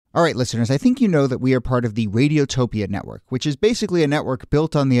All right, listeners, I think you know that we are part of the Radiotopia network, which is basically a network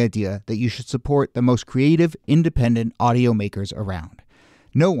built on the idea that you should support the most creative, independent audio makers around.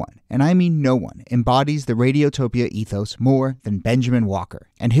 No one, and I mean no one, embodies the Radiotopia ethos more than Benjamin Walker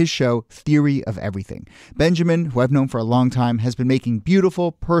and his show Theory of Everything. Benjamin, who I've known for a long time, has been making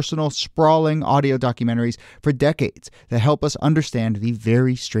beautiful, personal, sprawling audio documentaries for decades that help us understand the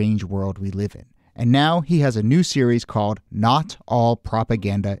very strange world we live in. And now he has a new series called Not All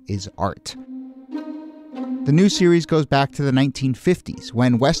Propaganda is Art. The new series goes back to the 1950s,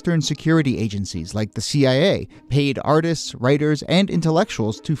 when Western security agencies like the CIA paid artists, writers, and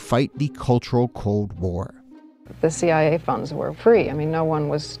intellectuals to fight the cultural Cold War. The CIA funds were free. I mean, no one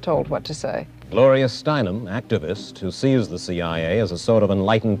was told what to say. Gloria Steinem, activist who sees the CIA as a sort of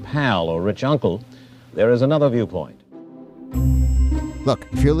enlightened pal or rich uncle, there is another viewpoint. Look,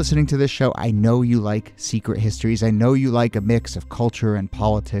 if you're listening to this show, I know you like secret histories. I know you like a mix of culture and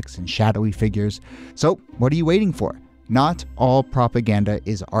politics and shadowy figures. So what are you waiting for? Not All Propaganda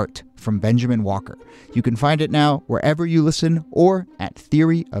is Art from Benjamin Walker. You can find it now wherever you listen or at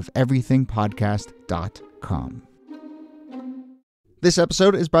theoryofeverythingpodcast.com. This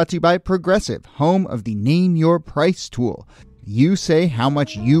episode is brought to you by Progressive, home of the Name Your Price tool. You say how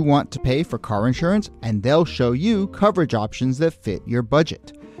much you want to pay for car insurance, and they'll show you coverage options that fit your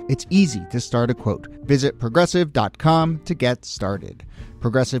budget. It's easy to start a quote. Visit Progressive.com to get started.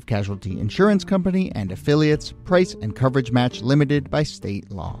 Progressive Casualty Insurance Company and Affiliates. Price and coverage match limited by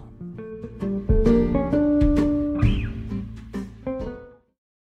state law.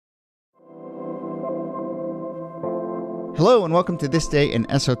 Hello and welcome to This Day in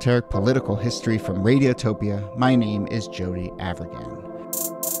Esoteric Political History from Radiotopia. My name is Jody Avirgan.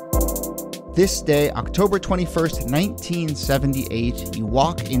 This day, October 21st, 1978, you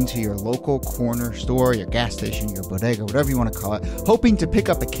walk into your local corner store, your gas station, your bodega, whatever you want to call it, hoping to pick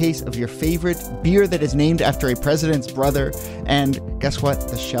up a case of your favorite beer that is named after a president's brother, and guess what?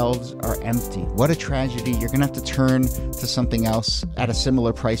 The shelves are empty. What a tragedy. You're going to have to turn to something else at a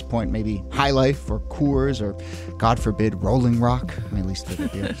similar price point, maybe High Life or Coors or, God forbid, Rolling Rock, my least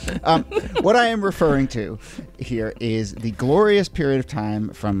favorite beer. What I am referring to here is the glorious period of time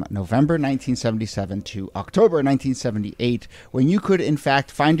from November 1977 to October 1978, when you could, in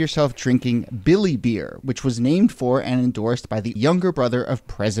fact, find yourself drinking Billy Beer, which was named for and endorsed by the younger brother of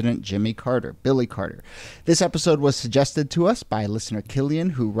President Jimmy Carter, Billy Carter. This episode was suggested to us by listener Kellie,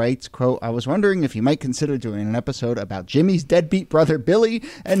 who writes, quote, "I was wondering if you might consider doing an episode about Jimmy's deadbeat brother Billy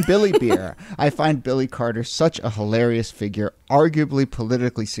and Billy Beer. I find Billy Carter such a hilarious figure, arguably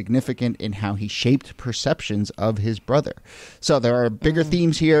politically significant in how he shaped perceptions of his brother." So there are bigger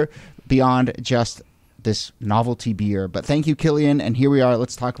themes here beyond just this novelty beer. But thank you, Kellie, and here we are.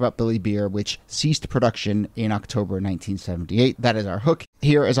 Let's talk about Billy Beer, which ceased production in October 1978. That is our hook.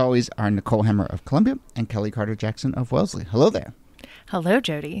 Here, as always, are Nicole Hemmer of Columbia and Kellie Carter-Jackson of Wellesley. Hello there. Hello,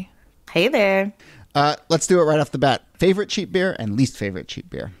 Jody. Hey there. Let's do it right off the bat. Favorite cheap beer and least favorite cheap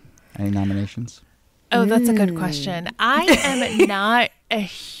beer. Any nominations? Oh, that's a good question. I am not a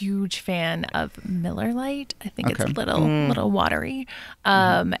huge fan of Miller Lite. I think it's a little watery.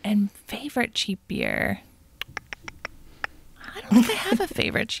 And favorite cheap beer. I don't think I have a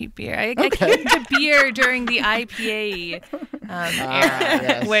favorite cheap beer. I came to beer during the IPA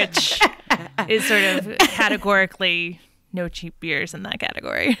era, which is sort of categorically no cheap beers in that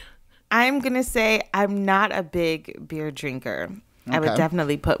category. I'm going to say I'm not a big beer drinker. Okay. I would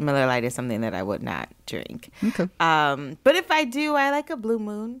definitely put Miller Lite as something that I would not drink. Okay. But if I do, I like a Blue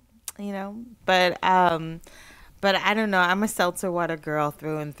Moon, you know. But I don't know. I'm a seltzer water girl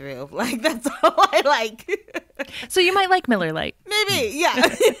through and through. Like, that's all I like. So you might like Miller Lite. Maybe,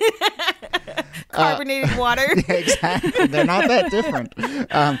 yeah. Carbonated water. Yeah, exactly. They're not that different.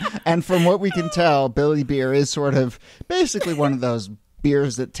 And from what we can tell, Billy Beer is sort of basically one of those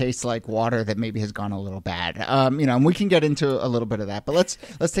beers that taste like water that maybe has gone a little bad. And we can get into a little bit of that. But let's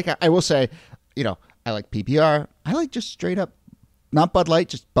take out. I will say, I like PBR. I like just straight up, not Bud Light,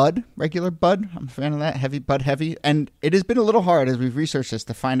 just Bud, regular Bud. I'm a fan of that, heavy Bud heavy. And it has been a little hard as we've researched this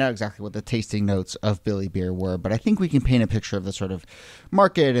to find out exactly what the tasting notes of Billy Beer were. But I think we can paint a picture of the sort of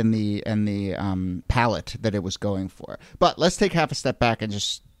market and the palate that it was going for. But let's take half a step back and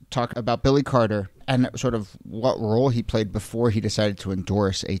just talk about Billy Carter and sort of what role he played before he decided to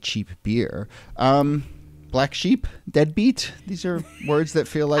endorse a cheap beer. Black sheep, deadbeat. These are words that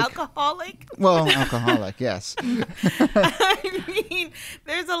feel like... Alcoholic? Well, alcoholic, yes. I mean,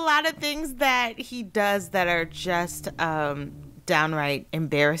 there's a lot of things that he does that are just downright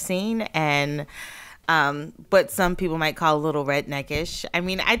embarrassing. And but some people might call a little redneckish. I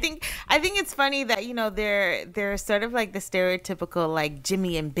mean, I think it's funny that, you know, they're sort of like the stereotypical like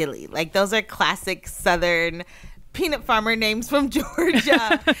Jimmy and Billy. Like those are classic Southern peanut farmer names from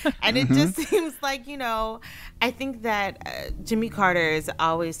Georgia. And it just seems like, you know, I think that Jimmy Carter has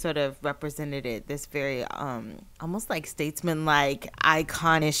always sort of represented this very almost like statesman-like,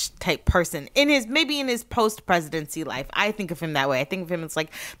 iconish type person in his post-presidency life. I think of him that way. I think of him as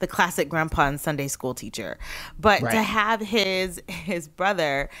like the classic grandpa and Sunday school teacher. But to have his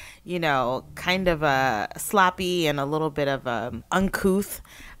brother, you know, kind of sloppy and a little bit of uncouth,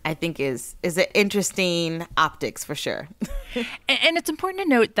 I think is an interesting optics for sure. And it's important to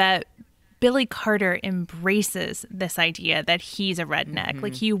note that Billy Carter embraces this idea that he's a redneck.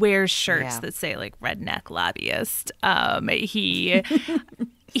 Like he wears shirts that say like redneck lobbyist.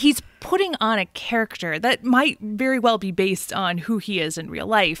 He's putting on a character that might very well be based on who he is in real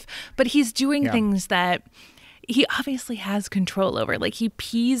life, but he's doing things that he obviously has control over. Like he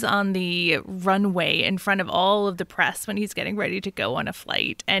pees on the runway in front of all of the press when he's getting ready to go on a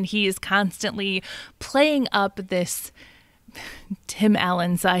flight. And he is constantly playing up this Tim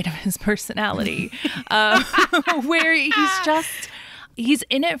Allen side of his personality, where he's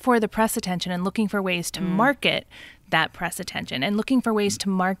in it for the press attention and looking for ways to market that press attention and looking for ways to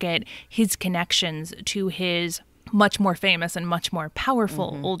market his connections to his much more famous and much more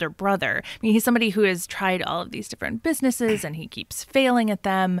powerful older brother. I mean, he's somebody who has tried all of these different businesses and he keeps failing at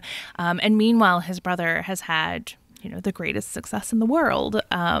them. And meanwhile, his brother has had, you know, the greatest success in the world,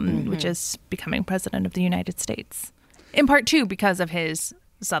 which is becoming president of the United States. In part, too, because of his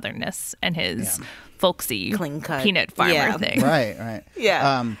southernness and his folksy peanut farmer thing. Right.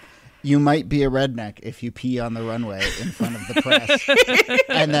 Yeah. You might be a redneck if you pee on the runway in front of the press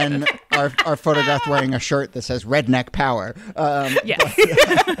and then are photographed wearing a shirt that says redneck power. But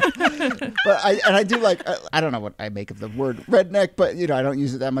I do like, I don't know what I make of the word redneck, but, you know, I don't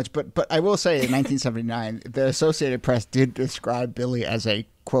use it that much. But I will say in 1979, the Associated Press did describe Billy as a,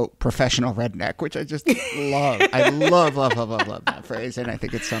 quote, professional redneck, which I just love. I love that phrase. And I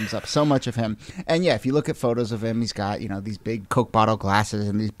think it sums up so much of him. And yeah, if you look at photos of him, he's got, you know, these big Coke bottle glasses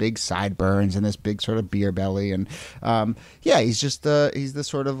and these big sideburns and this big sort of beer belly. And he's just he's the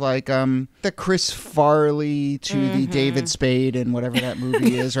sort of like the Chris Farley to the David Spade and whatever that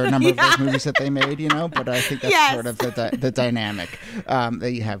movie is, or a number of those movies that they made, you know. But I think that's sort of the dynamic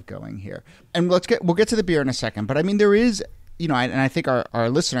that you have going here. And we'll get to the beer in a second. But I mean, there is, you know, and I think our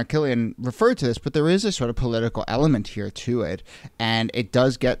listener, Killian, referred to this, but there is a sort of political element here to it. And it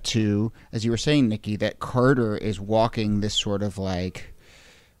does get to, as you were saying, Niki, that Carter is walking this sort of like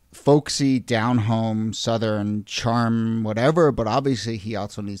folksy, down-home, Southern charm, whatever, but obviously he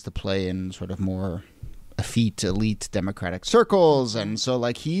also needs to play in sort of more effete, elite Democratic circles. And so,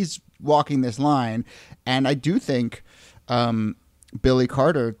 like, he's walking this line. And I do think Billy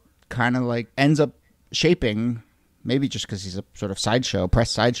Carter kind of, like, ends up shaping, maybe just because he's a sort of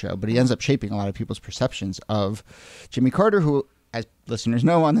press sideshow, but he ends up shaping a lot of people's perceptions of Jimmy Carter, who, as listeners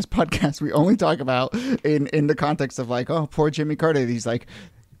know on this podcast, we only talk about in the context of like, oh, poor Jimmy Carter. These like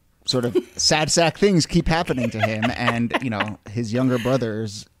sort of sad sack things keep happening to him. And, you know, his younger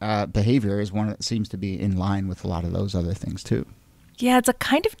brother's behavior is one that seems to be in line with a lot of those other things too. Yeah, it's a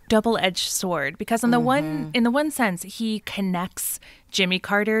kind of double-edged sword because in the one sense, he connects Jimmy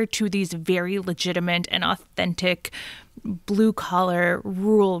Carter to these very legitimate and authentic blue-collar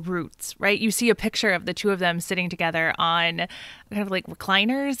rural roots, right? You see a picture of the two of them sitting together on kind of like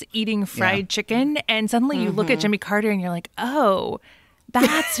recliners eating fried chicken, and suddenly you look at Jimmy Carter and you're like, oh,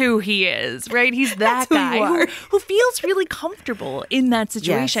 that's who he is, right? He's that guy who feels really comfortable in that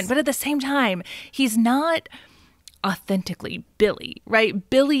situation. Yes. But at the same time, he's not authentically Billy, right?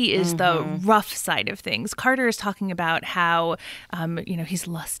 Billy is the rough side of things. Carter is talking about how, he's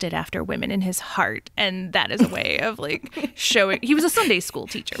lusted after women in his heart. And that is a way of like showing he was a Sunday school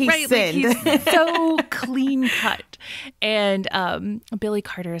teacher, right? Sinned. Like, he's so clean cut. And Billy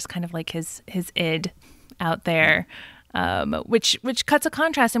Carter is kind of like his id out there. Which cuts a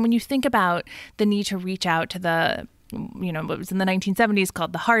contrast. And when you think about the need to reach out to the, what was in the 1970s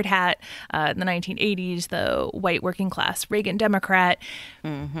called the hard hat, in the 1980s, the white working class Reagan Democrat,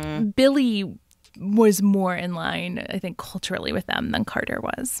 Billy was more in line, I think, culturally with them than Carter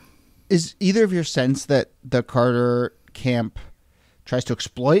was. Is either of your sense that the Carter camp tries to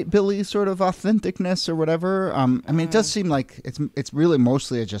exploit Billy's sort of authenticness or whatever? I mean, it does seem like it's really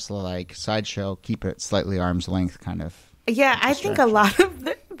mostly just like sideshow, keep it slightly arm's length kind of. Yeah, I think a lot of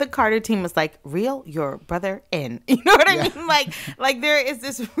the the Carter team was like, reel your brother in. You know what I mean? Like there is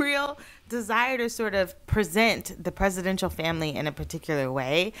this real desire to sort of present the presidential family in a particular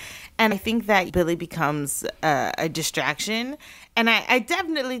way. And I think that Billy becomes a distraction. And I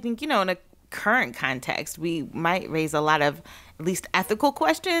definitely think, in a current context, we might raise a lot of at least ethical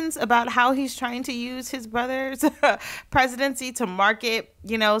questions about how he's trying to use his brother's presidency to market,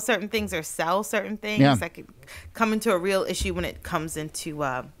 certain things or sell certain things. Yeah. That could come into a real issue when it comes into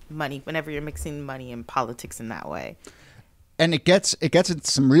money, whenever you're mixing money and politics in that way. And it gets into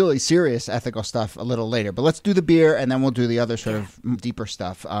some really serious ethical stuff a little later. But let's do the beer, and then we'll do the other sort of deeper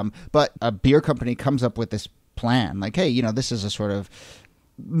stuff. But a beer company comes up with this plan, like, hey, this is a sort of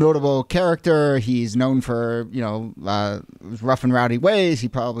notable character. He's known for, rough and rowdy ways. He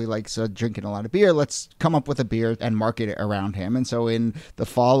probably likes drinking a lot of beer. Let's come up with a beer and market it around him. And so in the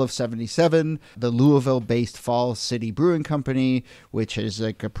fall of 77, the Louisville-based Falls City Brewing Company, which is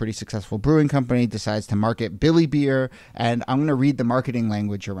like a pretty successful brewing company, decides to market Billy beer. And I'm going to read the marketing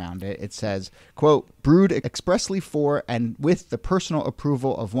language around it. It says, quote, brewed expressly for and with the personal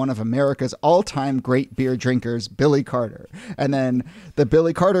approval of one of America's all-time great beer drinkers, Billy Carter. And then the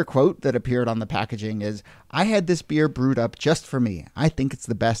Billy Carter quote that appeared on the packaging is, I had this beer brewed up just for me. I think it's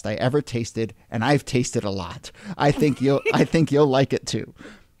the best I ever tasted, and I've tasted a lot. I think you'll like it too.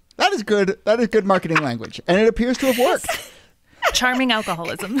 That is good. That is good marketing language. And it appears to have worked. Charming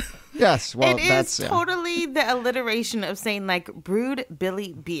alcoholism. Yes, well, that's totally the alliteration of saying like brewed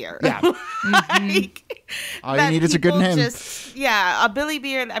Billy beer. Yeah. All you need is a good name. A Billy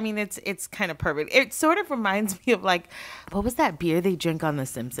beer. I mean, it's kind of perfect. It sort of reminds me of like, what was that beer they drink on The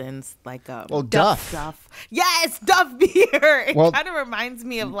Simpsons? Like, Duff. Yes, Duff beer. It kind of reminds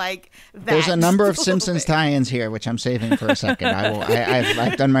me of like that. There's a number of Simpsons tie-ins here, which I'm saving for a second.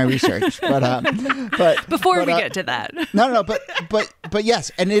 I've done my research, but before we get to that, no, but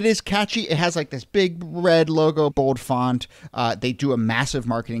yes, and it is catchy. It has like this big red logo, bold font. They do a massive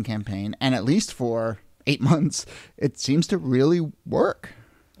marketing campaign, and at least for 8 months, it seems to really work.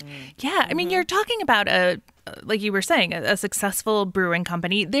 Yeah, I mean, you're talking about like you were saying, a successful brewing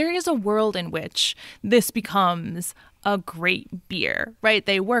company. There is a world in which this becomes a great beer, right?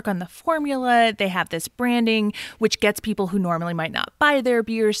 They work on the formula. They have this branding, which gets people who normally might not buy their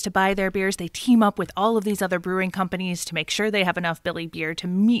beers to buy their beers. They team up with all of these other brewing companies to make sure they have enough Billy beer to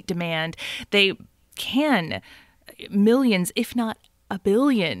meet demand. They can millions, if not a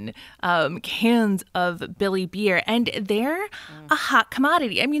billion cans of Billy beer, and they're a hot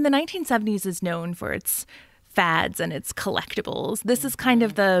commodity. I mean, the 1970s is known for its fads and its collectibles. This is kind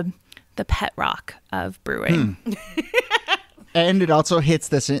of the pet rock of brewing. And it also hits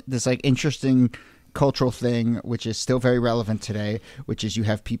this like interesting cultural thing, which is still very relevant today, which is you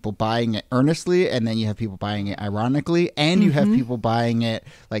have people buying it earnestly, and then you have people buying it ironically, and you have people buying it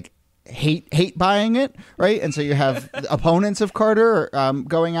like hate buying it, right? And so you have opponents of Carter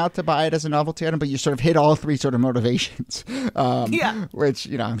going out to buy it as a novelty item, but you sort of hit all three sort of motivations.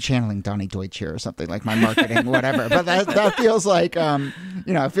 Which, I'm channeling Donnie Deutsch here or something, like my marketing, whatever. But that feels like,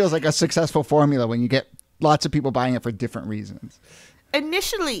 it feels like a successful formula when you get lots of people buying it for different reasons.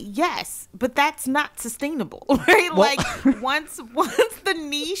 Initially, yes, but that's not sustainable, right? Well, like once the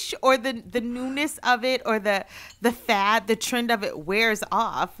niche or the newness of it or the fad, the trend of it wears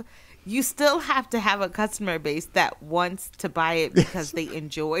off, you still have to have a customer base that wants to buy it because they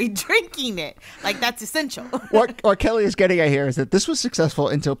enjoy drinking it. Like, that's essential. What Kellie is getting at here is that this was successful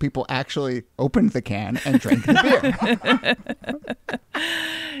until people actually opened the can and drank the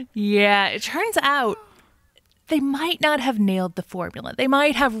beer. Yeah, it turns out they might not have nailed the formula. They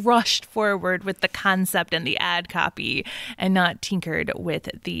might have rushed forward with the concept and the ad copy and not tinkered with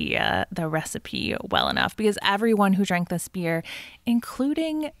the recipe well enough, because everyone who drank this beer,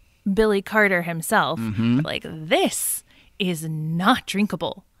 including Billy Carter himself, were like, this is not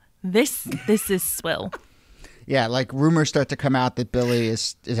drinkable. This is swill. Yeah, like rumors start to come out that Billy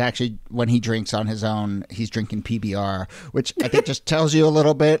is actually, when he drinks on his own, he's drinking PBR, which I think just tells you a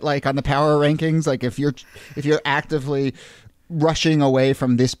little bit, like on the power rankings, like if you're actively rushing away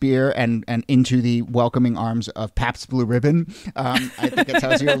from this beer and into the welcoming arms of Pabst Blue Ribbon, I think it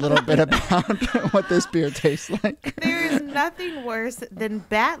tells you a little bit about what this beer tastes like. There is nothing worse than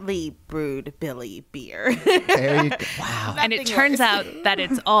badly brewed Billy beer. There you go. Wow. And it turns out that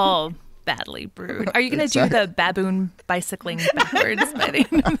it's all badly brewed. Are you going to do the baboon bicycling backwards by the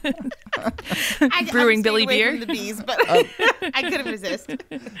end of it? Brewing Billy beer? From the bees, but I couldn't resist.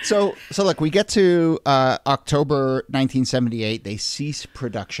 So look, we get to October 1978. They cease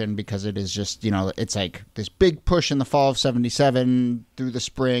production because it is just, it's like this big push in the fall of 77 through the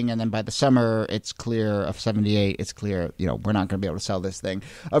spring. And then by the summer, it's clear of 78. It's clear, we're not going to be able to sell this thing.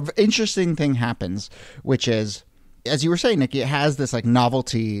 An interesting thing happens, which is, as you were saying, Niki, it has this like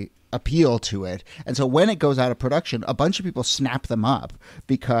novelty appeal to it. And so when it goes out of production, a bunch of people snap them up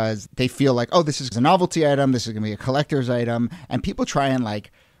because they feel like, oh, this is a novelty item, this is going to be a collector's item, and people try and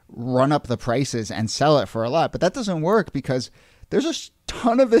like run up the prices and sell it for a lot. But that doesn't work because there's a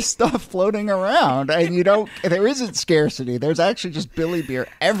ton of this stuff floating around and there isn't scarcity. There's actually just Billy beer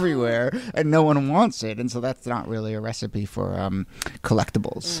everywhere and no one wants it. And so that's not really a recipe for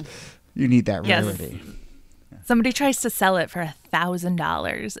collectibles. You need that rarity. Yes. Somebody tries to sell it for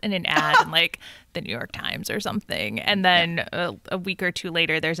 $1,000 in an ad in like the New York Times or something. And then a week or two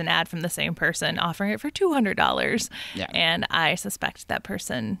later, there's an ad from the same person offering it for $200. Yeah. And I suspect that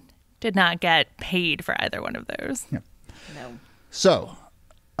person did not get paid for either one of those. Yeah. No. So,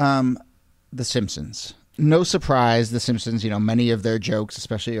 The Simpsons. No surprise, The Simpsons, many of their jokes,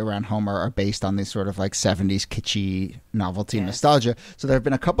 especially around Homer, are based on these sort of like 70s kitschy novelty nostalgia. So there have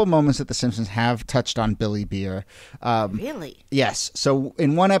been a couple moments that The Simpsons have touched on Billy beer. Really? Yes. So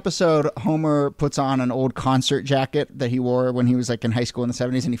in one episode, Homer puts on an old concert jacket that he wore when he was like in high school in the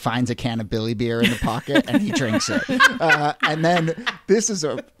 70s, and he finds a can of Billy beer in the pocket and he drinks it. And then this is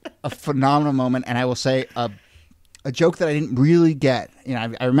a phenomenal moment, and I will say a joke that I didn't really get.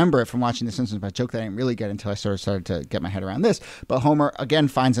 I remember it from watching The Simpsons, but a joke that I didn't really get until I started to get my head around this. But Homer, again,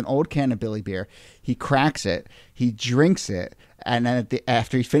 finds an old can of Billy beer. He cracks it. He drinks it. And then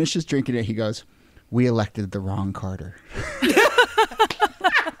after he finishes drinking it, he goes, "We elected the wrong Carter."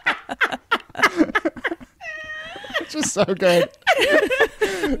 Just so good.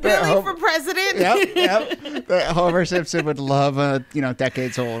 Billy for president. Yep. Homer Simpson would love a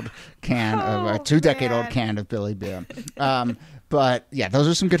decades-old can of a 2-decade-old can of Billy beer. But yeah, those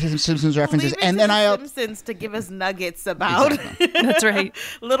are some good Simpsons references. And then Simpsons to give us nuggets about. Exactly. That's right.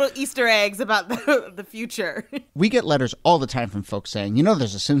 Little Easter eggs about the future. We get letters all the time from folks saying,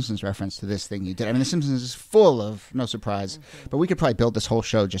 there's a Simpsons reference to this thing you did. I mean, The Simpsons is full of, no surprise, but we could probably build this whole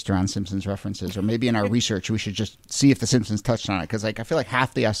show just around Simpsons references, or maybe in our research we should just see if The Simpsons touched on it, because I feel like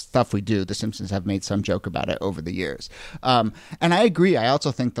half the stuff we do, The Simpsons have made some joke about it over the years. And I agree. I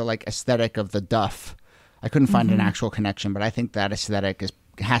also think the aesthetic of the Duff, I couldn't find an actual connection, but I think that aesthetic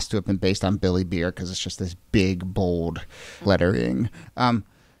has to have been based on Billy beer, because it's just this big, bold lettering.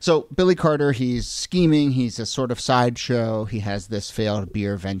 So Billy Carter, he's scheming. He's a sort of sideshow. He has this failed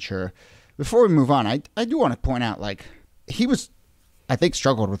beer venture. Before we move on, I do want to point out, he was, I think,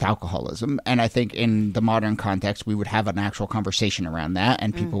 struggled with alcoholism. And I think in the modern context, we would have an actual conversation around that.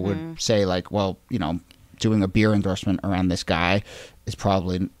 And people would say, doing a beer endorsement around this guy is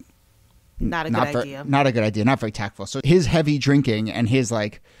probably not a good idea. Not a good idea. Not very tactful. So his heavy drinking and his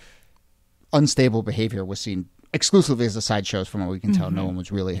unstable behavior was seen exclusively as a sideshow. From what we can tell, no one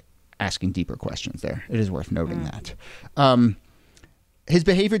was really asking deeper questions there. It is worth noting that. His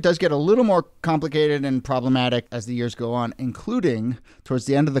behavior does get a little more complicated and problematic as the years go on, including towards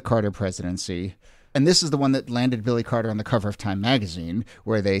the end of the Carter presidency. And this is the one that landed Billy Carter on the cover of Time magazine,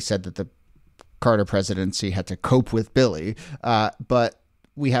 where they said that the Carter presidency had to cope with Billy. But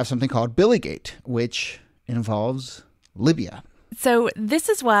we have something called Billygate, which involves Libya. So this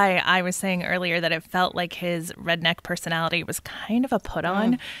is why I was saying earlier that it felt like his redneck personality was kind of a put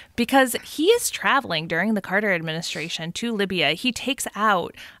on, because he is traveling during the Carter administration to Libya. He takes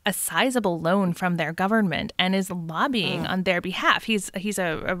out a sizable loan from their government and is lobbying on their behalf. He's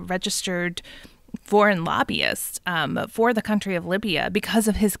a registered foreign lobbyist for the country of Libya because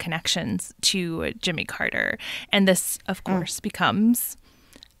of his connections to Jimmy Carter. And this, of course, becomes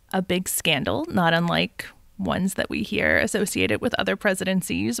a big scandal, not unlike ones that we hear associated with other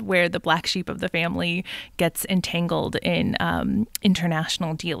presidencies, where the black sheep of the family gets entangled in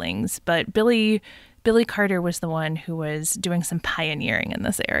international dealings. But Billy Carter was the one who was doing some pioneering in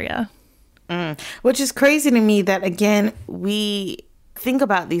this area. Which is crazy to me that, again, we think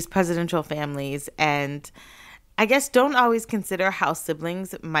about these presidential families and I guess don't always consider how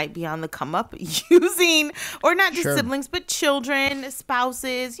siblings might be on the come up using, or not just siblings, but children,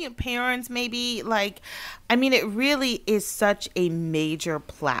 spouses, parents, maybe. It really is such a major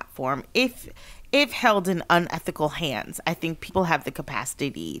platform. If if held in unethical hands, I think people have the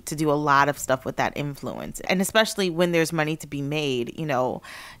capacity to do a lot of stuff with that influence. And especially when there's money to be made, you know,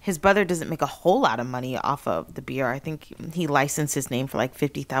 his brother doesn't make a whole lot of money off of the beer. I think he licensed his name for like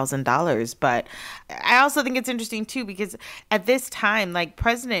 $50,000. But I also think it's interesting too, because at this time, like,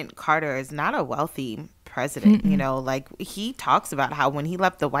 President Carter is not a wealthy president. You know, like, he talks about how when he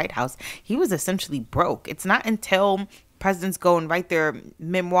left the White House, he was essentially broke. It's not until presidents go and write their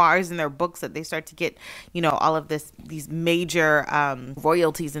memoirs and their books that they start to get, you know, all of these major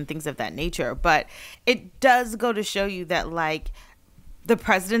royalties and things of that nature. But it does go to show you that, like, the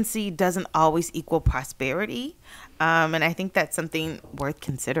presidency doesn't always equal prosperity. And I think that's something worth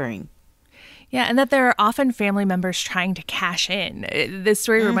considering. Yeah, and that there are often family members trying to cash in. This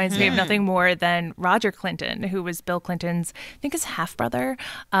story reminds me of nothing more than Roger Clinton, who was Bill Clinton's, I think, his half-brother,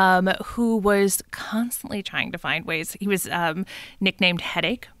 who was constantly trying to find ways. He was nicknamed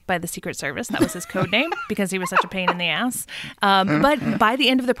Headache by the Secret Service. That was his code name because he was such a pain in the ass. But by the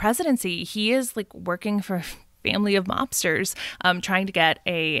end of the presidency, he is like working for a family of mobsters, trying to get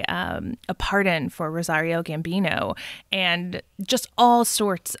a pardon for Rosario Gambino, and just all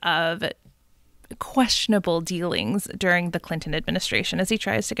sorts of questionable dealings during the Clinton administration as he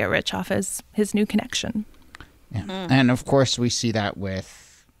tries to get rich off his new connection. Yeah. And of course we see that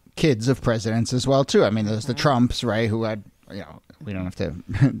with kids of presidents as well too. I mean, there's the Trumps, right, who had, you know, we don't have to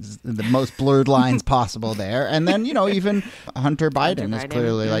the most blurred lines possible there. And then, you know, even Hunter Biden is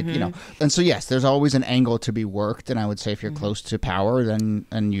clearly like, you know, and so yes, there's always an angle to be worked. And I would say if you're close to power, then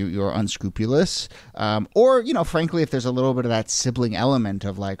you're unscrupulous. Or, you know, frankly, if there's a little bit of that sibling element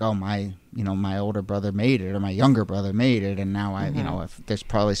of like, oh, my older brother made it or my younger brother made it, and now you know, if there's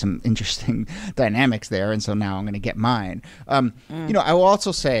probably some interesting dynamics there, and so now I'm going to get mine. You know, I will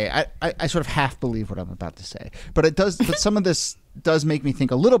also say I sort of half believe what I'm about to say, but some of this does make me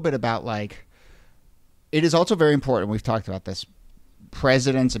think a little bit about, like, it is also very important, we've talked about this,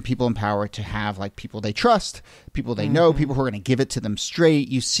 presidents and people in power to have, like, people they trust, people they know, people who are going to give it to them straight.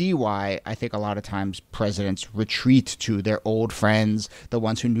 You see why I think a lot of times presidents retreat to their old friends, the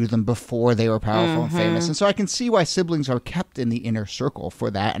ones who knew them before they were powerful and famous. And so I can see why siblings are kept in the inner circle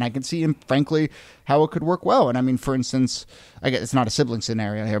for that. And I can see, frankly, how it could work well. And I mean, for instance, I guess it's not a sibling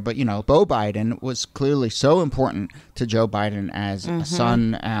scenario here, but, you know, Beau Biden was clearly so important to Joe Biden as a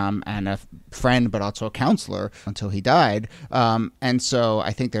son and a friend, but also a counselor until he died. And so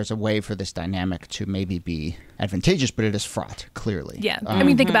I think there's a way for this dynamic to maybe be advantageous, but it is fraught, clearly. Yeah. I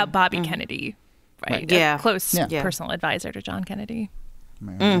mean, think about Bobby Kennedy, right? Yeah. A close personal advisor to John Kennedy.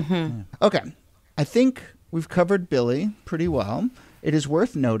 Okay. I think we've covered Billy pretty well. It is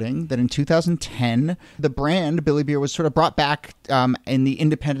worth noting that in 2010, the brand Billy Beer was sort of brought back in the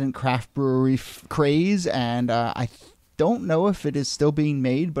independent craft brewery craze, and I don't know if it is still being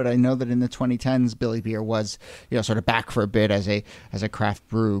made, but I know that in the 2010s, Billy Beer was, you know, sort of back for a bit as a craft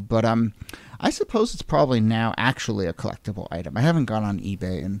brew. But I suppose it's probably now actually a collectible item. I haven't gone on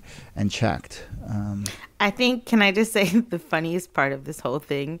eBay and checked. I think, can I just say, the funniest part of this whole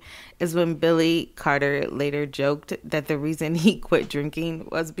thing is when Billy Carter later joked that the reason he quit drinking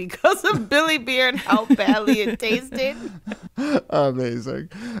was because of Billy Beer and how badly it tasted. Amazing.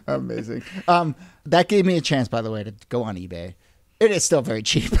 That gave me a chance, by the way, to go on eBay. It is still very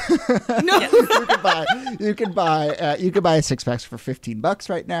cheap. No. You can buy a 6-pack for $15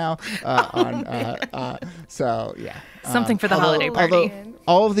 right now. So yeah, something for the holiday party. Although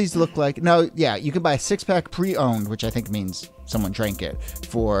all of these look like you can buy a 6-pack pre-owned, which I think means someone drank it,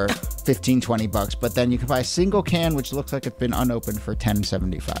 for $15-$20. But then you can buy a single can, which looks like it's been unopened, for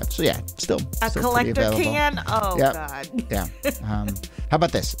 $10.75. So yeah, still a collector can. Oh yep. God. Yeah. How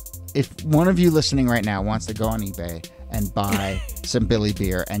about this? If one of you listening right now wants to go on eBay and buy some Billy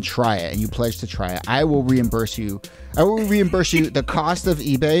Beer and try it, and you pledge to try it, I will reimburse you. I will reimburse you the cost of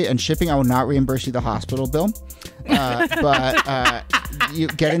eBay and shipping. I will not reimburse you the hospital bill. But you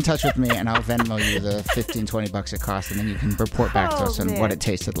get in touch with me, and I'll Venmo you the $15-$20 it costs, and then you can report back to us on what it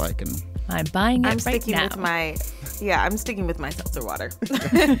tasted like. And I'm buying it right now. I'm sticking with my seltzer water.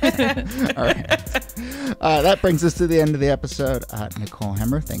 All right. That brings us to the end of the episode. Nicole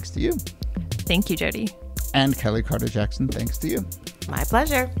Hemmer, thanks to you. Thank you, Jody. And Kellie Carter-Jackson, thanks to you. My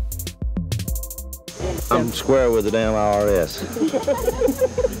pleasure. I'm square with the damn IRS.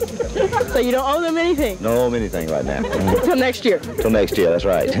 So you don't owe them anything? Don't owe them anything right now. Till next year? Till next year, that's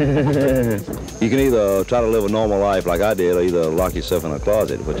right. You can either try to live a normal life like I did, or either lock yourself in a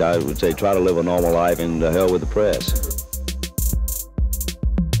closet, which I would say try to live a normal life, and to hell with the press.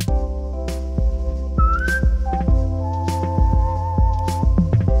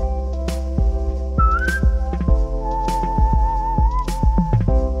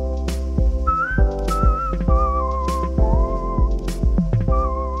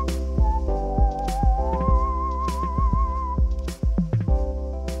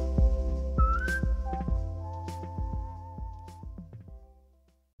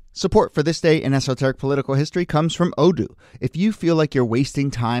 Support for This Day in Esoteric Political History comes from Odoo. If you feel like you're wasting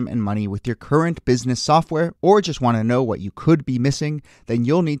time and money with your current business software or just want to know what you could be missing, then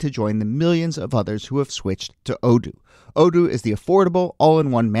you'll need to join the millions of others who have switched to Odoo. Odoo is the affordable,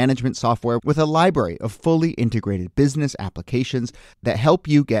 all-in-one management software with a library of fully integrated business applications that help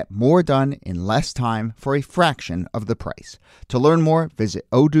you get more done in less time for a fraction of the price. To learn more, visit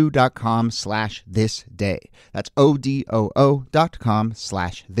odoo.com/thisday. That's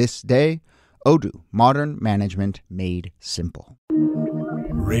odoo.com/thisday. Odoo, modern management made simple.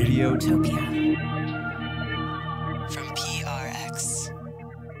 Radiotopia. From